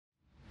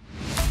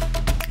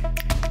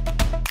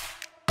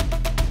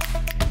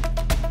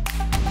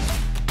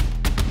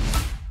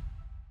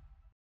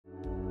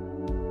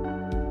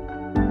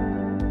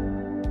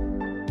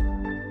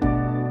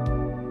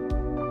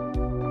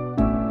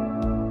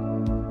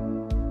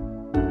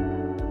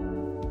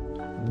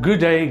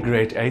Good day,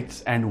 grade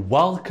 8s, and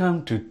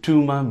welcome to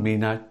Thuma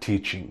Mina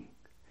Teaching.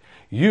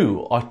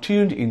 You are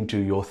tuned into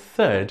your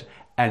third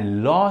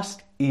and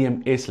last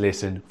EMS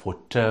lesson for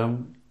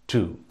Term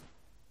 2.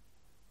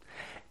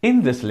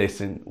 In this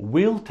lesson,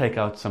 we'll take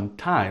out some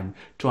time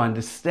to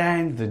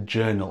understand the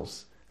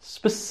journals,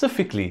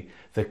 specifically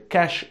the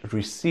cash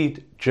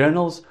receipt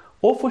journals,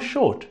 or for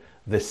short,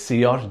 the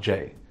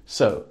CRJ.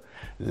 So,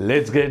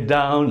 let's get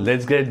down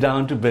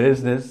to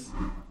business.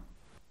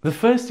 The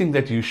first thing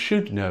that you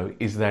should know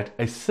is that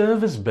a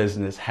service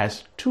business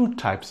has two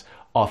types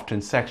of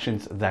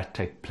transactions that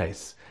take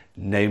place,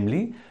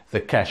 namely the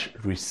cash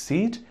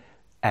receipt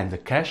and the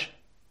cash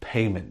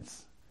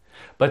payments.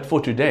 But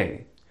for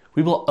today,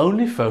 we will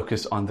only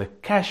focus on the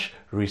cash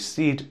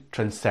receipt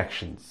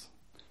transactions.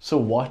 So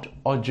what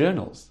are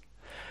journals?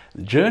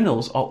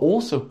 Journals are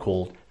also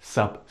called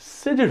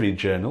subsidiary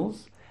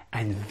journals,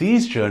 and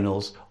these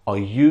journals are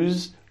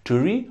used to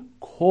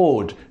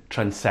record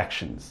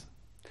transactions.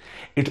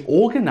 It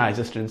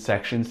organizes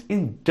transactions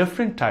in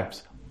different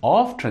types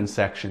of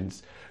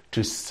transactions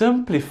to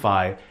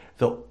simplify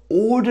the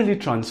orderly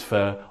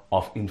transfer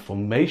of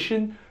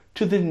information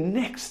to the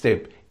next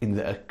step in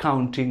the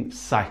accounting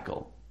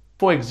cycle.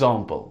 For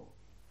example,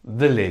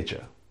 the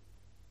ledger.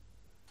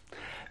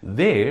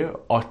 There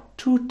are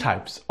two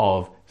types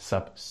of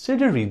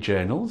subsidiary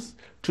journals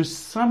to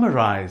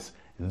summarize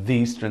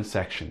these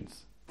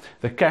transactions.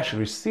 The cash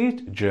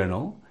receipt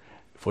journal,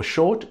 for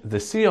short the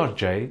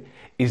CRJ,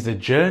 is the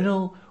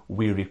journal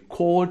we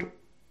record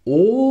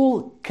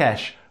all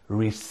cash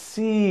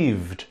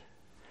received,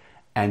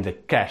 and the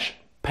cash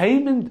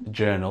payment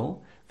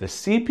journal, the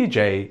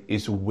CPJ,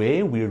 is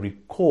where we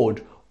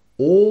record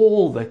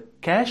all the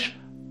cash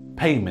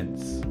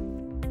payments.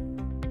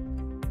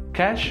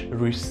 Cash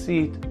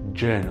receipt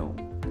journal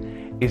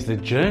is the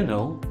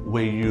journal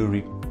where you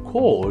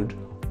record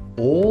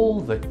all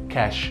the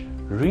cash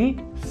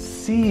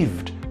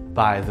received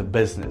by the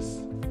business.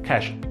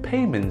 Cash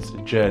payments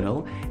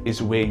journal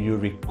is where you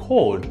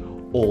record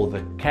all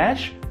the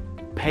cash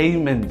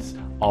payments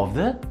of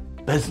the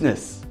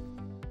business.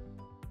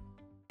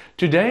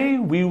 Today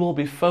we will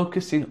be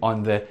focusing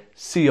on the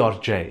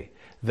CRJ,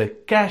 the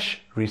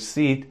cash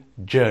receipt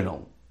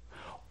journal.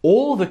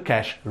 All the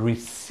cash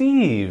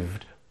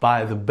received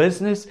by the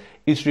business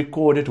is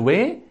recorded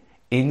where?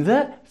 In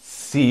the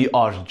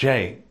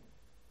CRJ.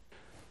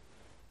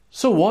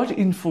 So what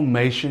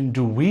information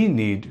do we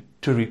need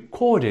to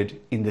record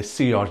it in the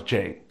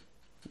CRJ?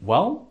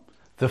 Well,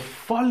 the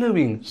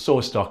following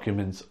source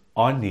documents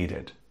are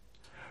needed: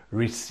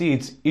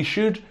 receipts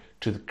issued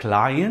to the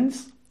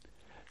clients,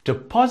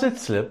 deposit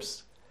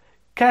slips,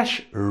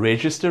 cash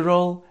register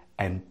roll,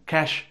 and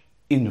cash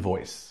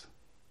invoice.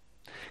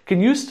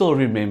 Can you still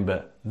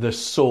remember the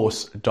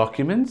source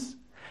documents?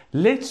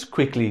 Let's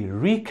quickly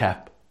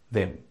recap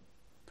them.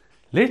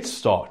 Let's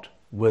start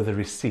with the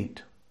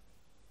receipt.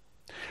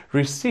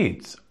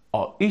 Receipts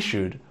are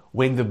issued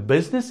when the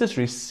business has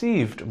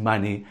received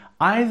money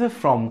either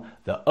from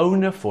the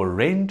owner for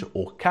rent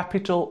or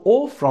capital,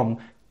 or from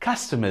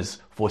customers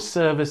for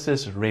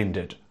services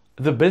rendered.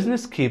 The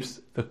business keeps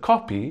the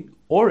copy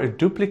or a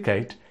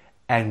duplicate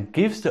and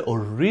gives the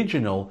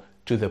original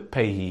to the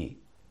payee.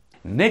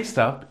 Next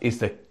up is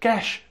the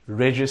cash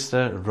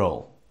register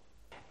roll.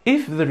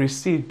 If the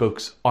receipt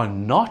books are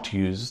not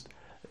used,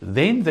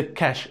 then the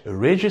cash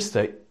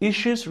register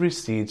issues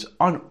receipts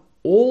on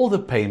all the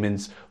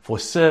payments for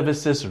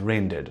services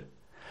rendered.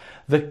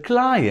 The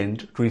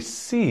client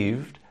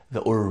received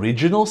the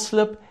original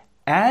slip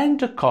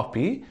and a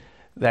copy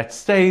that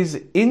stays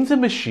in the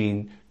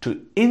machine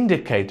to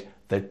indicate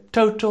the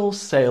total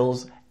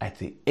sales at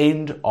the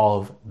end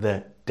of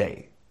the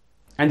day.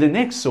 And the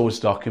next source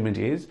document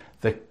is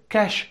the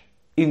cash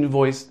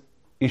invoice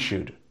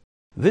issued.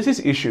 This is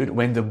issued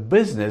when the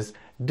business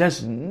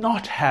does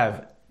not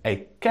have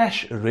a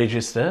cash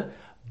register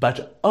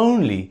but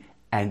only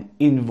an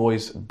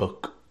invoice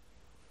book.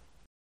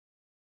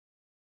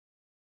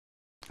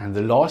 And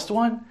the last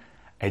one,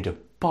 a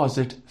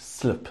deposit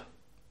slip.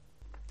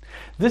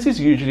 This is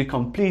usually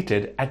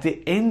completed at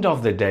the end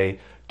of the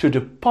day to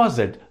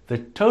deposit the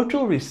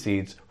total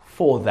receipts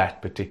for that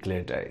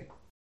particular day.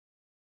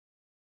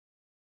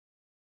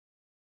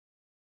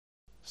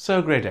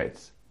 So grade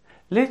 8s,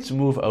 let's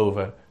move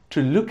over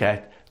to look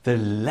at the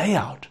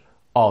layout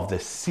of the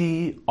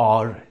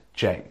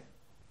CRJ.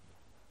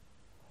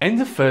 In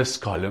the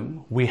first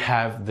column, we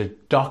have the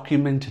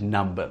document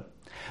number.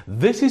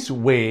 This is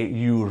where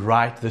you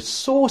write the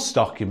source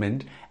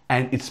document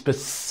and its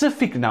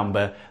specific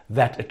number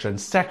that a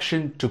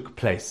transaction took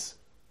place.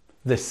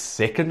 The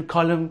second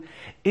column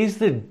is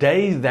the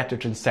day that a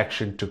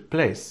transaction took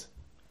place.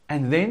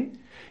 And then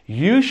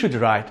you should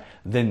write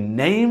the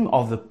name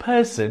of the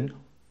person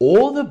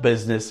or the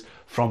business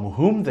from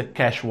whom the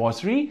cash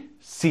was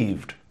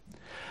received.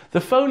 The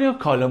folio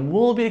column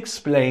will be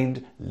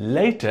explained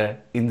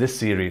later in the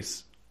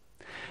series.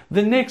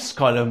 The next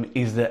column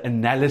is the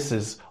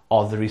analysis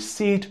of the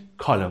receipt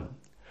column,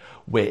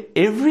 where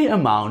every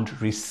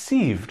amount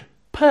received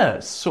per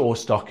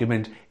source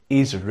document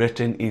is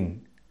written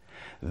in.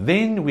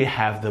 Then we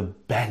have the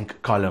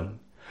bank column,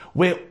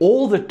 where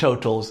all the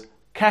totals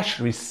cash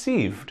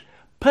received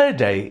per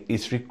day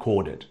is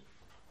recorded.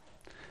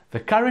 The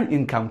current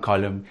income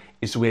column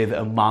is where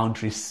the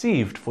amount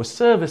received for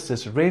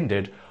services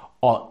rendered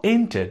are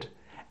entered,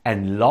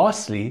 and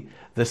lastly,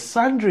 the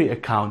sundry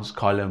accounts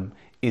column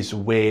is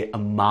where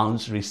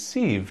amounts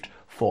received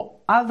for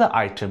other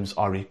items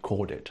are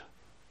recorded.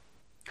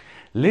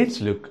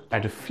 Let's look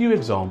at a few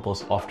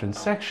examples of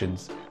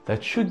transactions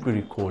that should be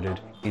recorded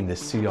in the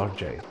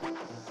CRJ.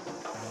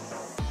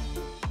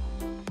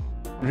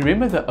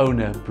 Remember the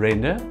owner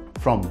Brenda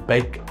from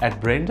Bake at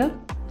Brenda?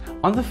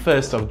 On the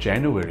 1st of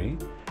January,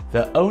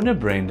 the owner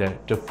Brenda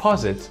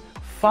deposits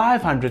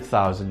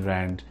 500,000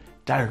 Rand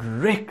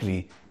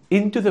directly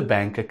into the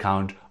bank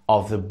account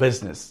of the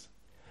business.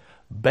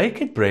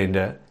 Bake at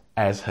Brenda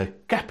as her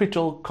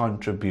capital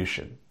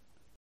contribution.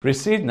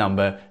 Receipt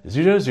number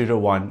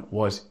 001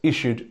 was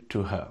issued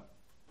to her.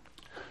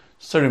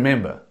 So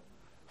remember,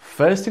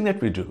 first thing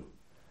that we do,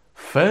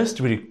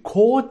 first we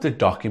record the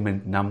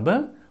document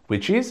number,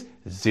 which is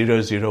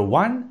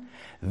 001,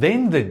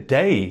 then the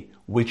day,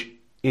 which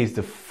is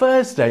the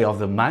first day of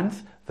the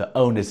month, the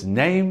owner's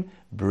name,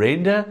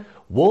 Brenda,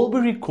 will be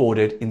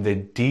recorded in the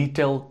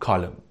detail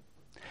column.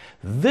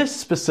 This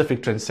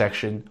specific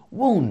transaction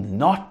will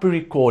not be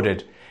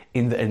recorded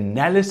in the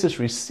analysis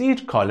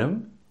receipt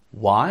column.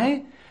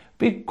 Why?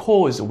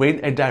 Because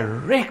when a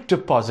direct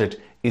deposit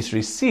is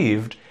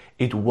received,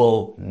 it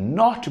will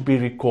not be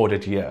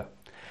recorded here.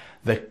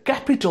 The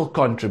capital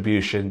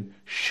contribution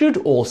should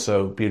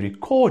also be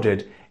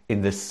recorded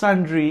in the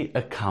sundry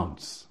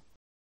accounts.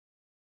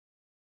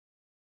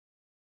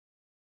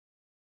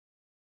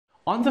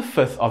 On the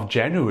 5th of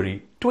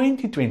January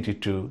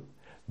 2022,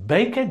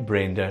 Bake at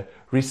Brenda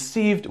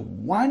received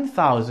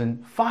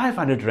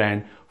 1,500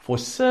 Rand for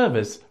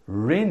service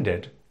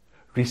rendered.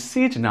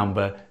 Receipt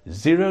number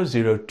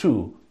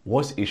 002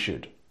 was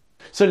issued.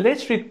 So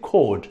let's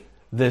record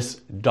this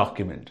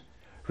document.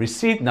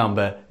 Receipt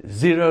number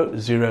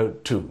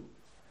 002.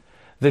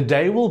 The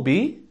day will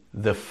be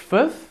the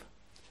 5th.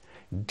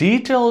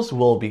 Details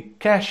will be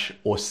cash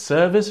or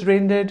service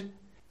rendered.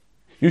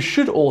 You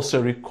should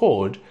also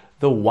record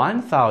the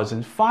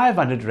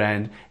 1,500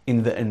 Rand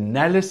in the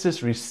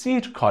analysis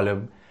receipt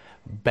column,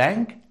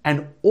 bank,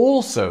 and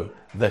also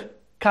the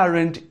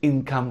current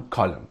income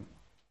column.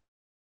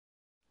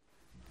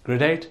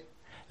 Grade 8.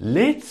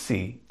 Let's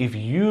see if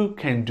you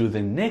can do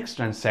the next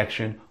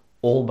transaction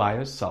all by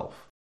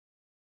yourself.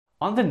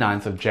 On the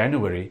 9th of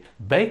January,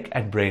 Bake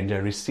at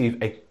Brenda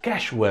received a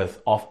cash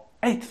worth of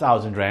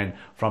 8,000 Rand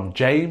from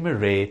J.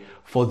 Murray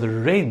for the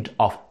rent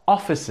of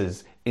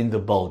offices in the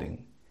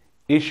building.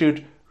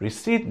 Issued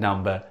receipt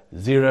number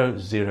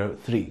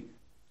 003.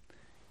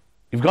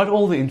 You've got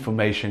all the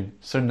information,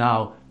 so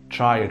now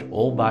try it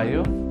all by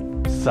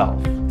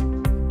yourself.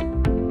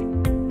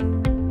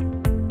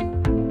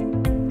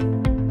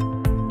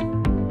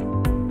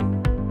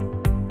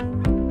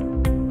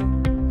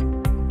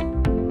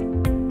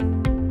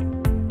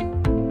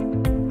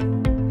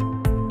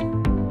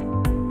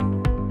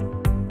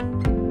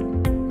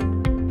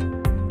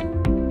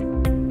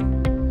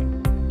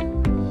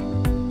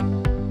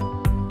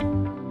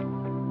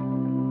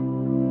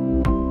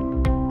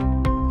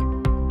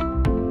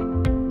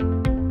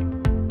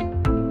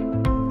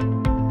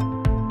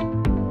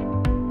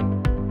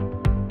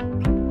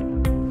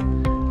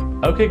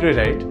 Okay, grade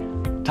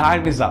 8,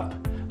 time is up.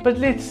 But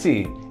let's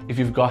see if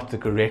you've got the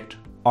correct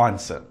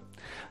answer.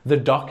 The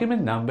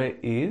document number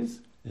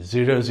is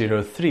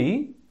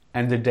 003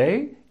 and the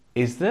day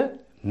is the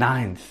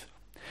 9th.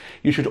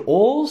 You should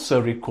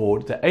also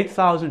record the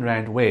 8,000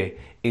 Rand where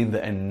in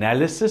the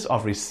analysis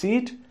of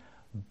receipt,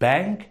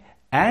 bank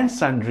and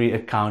sundry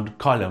account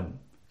column.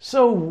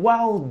 So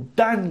well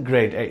done,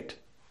 grade 8.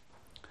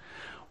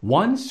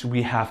 Once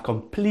we have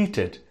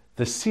completed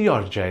the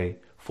CRJ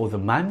for the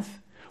month,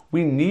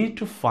 we need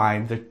to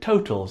find the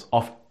totals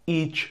of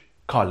each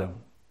column.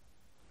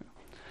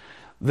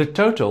 The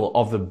total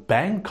of the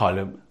bank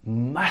column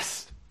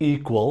must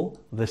equal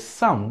the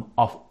sum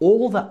of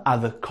all the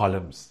other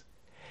columns.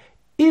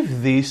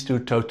 If these two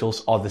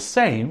totals are the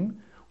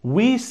same,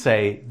 we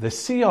say the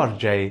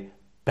CRJ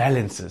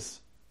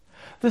balances.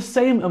 The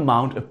same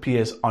amount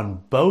appears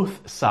on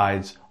both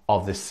sides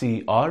of the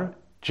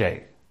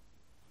CRJ.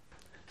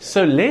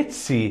 So let's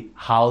see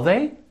how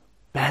they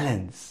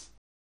balance.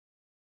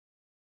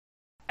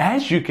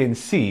 As you can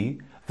see,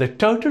 the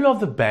total of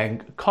the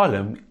bank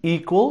column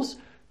equals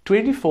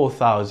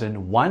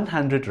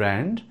 24,100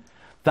 Rand.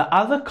 The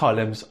other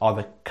columns are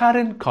the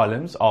current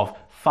columns of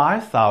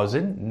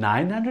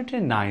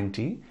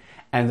 5,990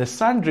 and the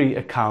sundry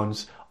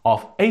accounts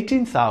of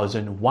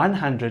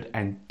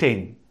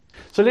 18,110.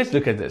 So let's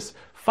look at this.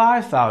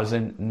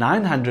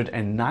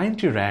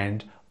 5,990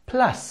 Rand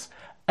plus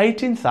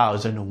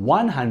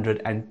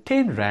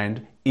 18,110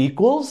 Rand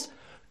equals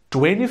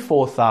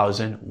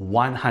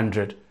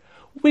 24,100,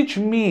 which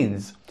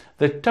means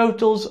the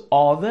totals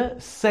are the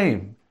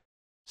same.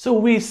 So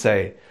we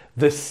say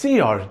the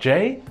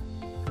CRJ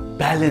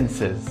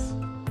balances.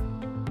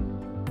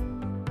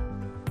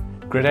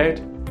 Grade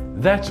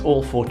 8, that's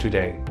all for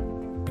today.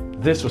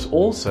 This was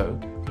also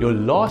your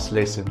last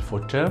lesson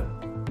for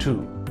term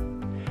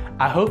 2.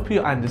 I hope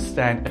you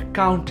understand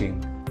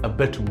accounting a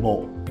bit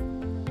more.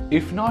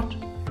 If not,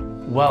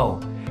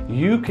 well,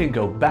 you can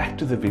go back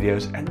to the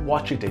videos and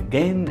watch it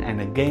again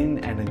and again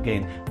and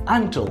again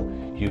until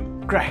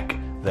you crack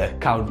the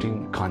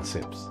accounting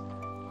concepts.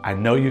 I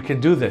know you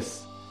can do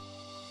this.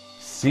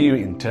 See you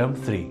in term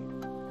 3.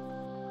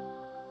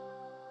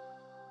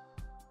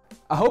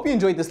 I hope you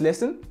enjoyed this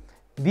lesson.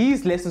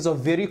 These lessons are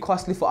very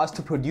costly for us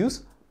to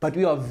produce, but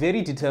we are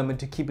very determined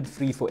to keep it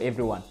free for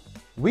everyone.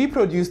 We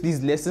produce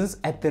these lessons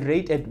at the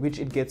rate at which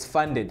it gets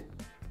funded.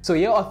 So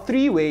here are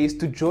 3 ways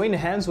to join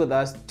hands with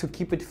us to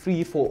keep it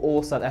free for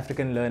all South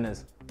African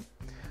learners.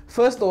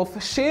 First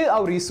off, share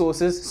our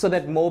resources so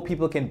that more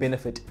people can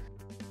benefit.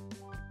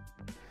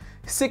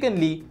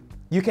 Secondly,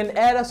 you can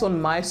add us on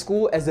My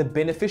School as a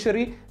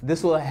beneficiary.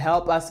 This will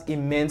help us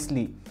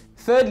immensely.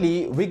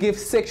 Thirdly, we give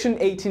Section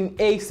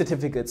 18A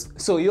certificates,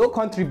 so your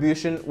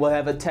contribution will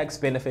have a tax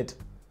benefit.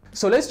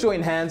 So let's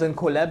join hands and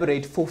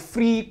collaborate for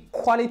free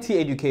quality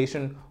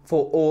education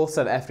for all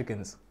South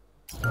Africans.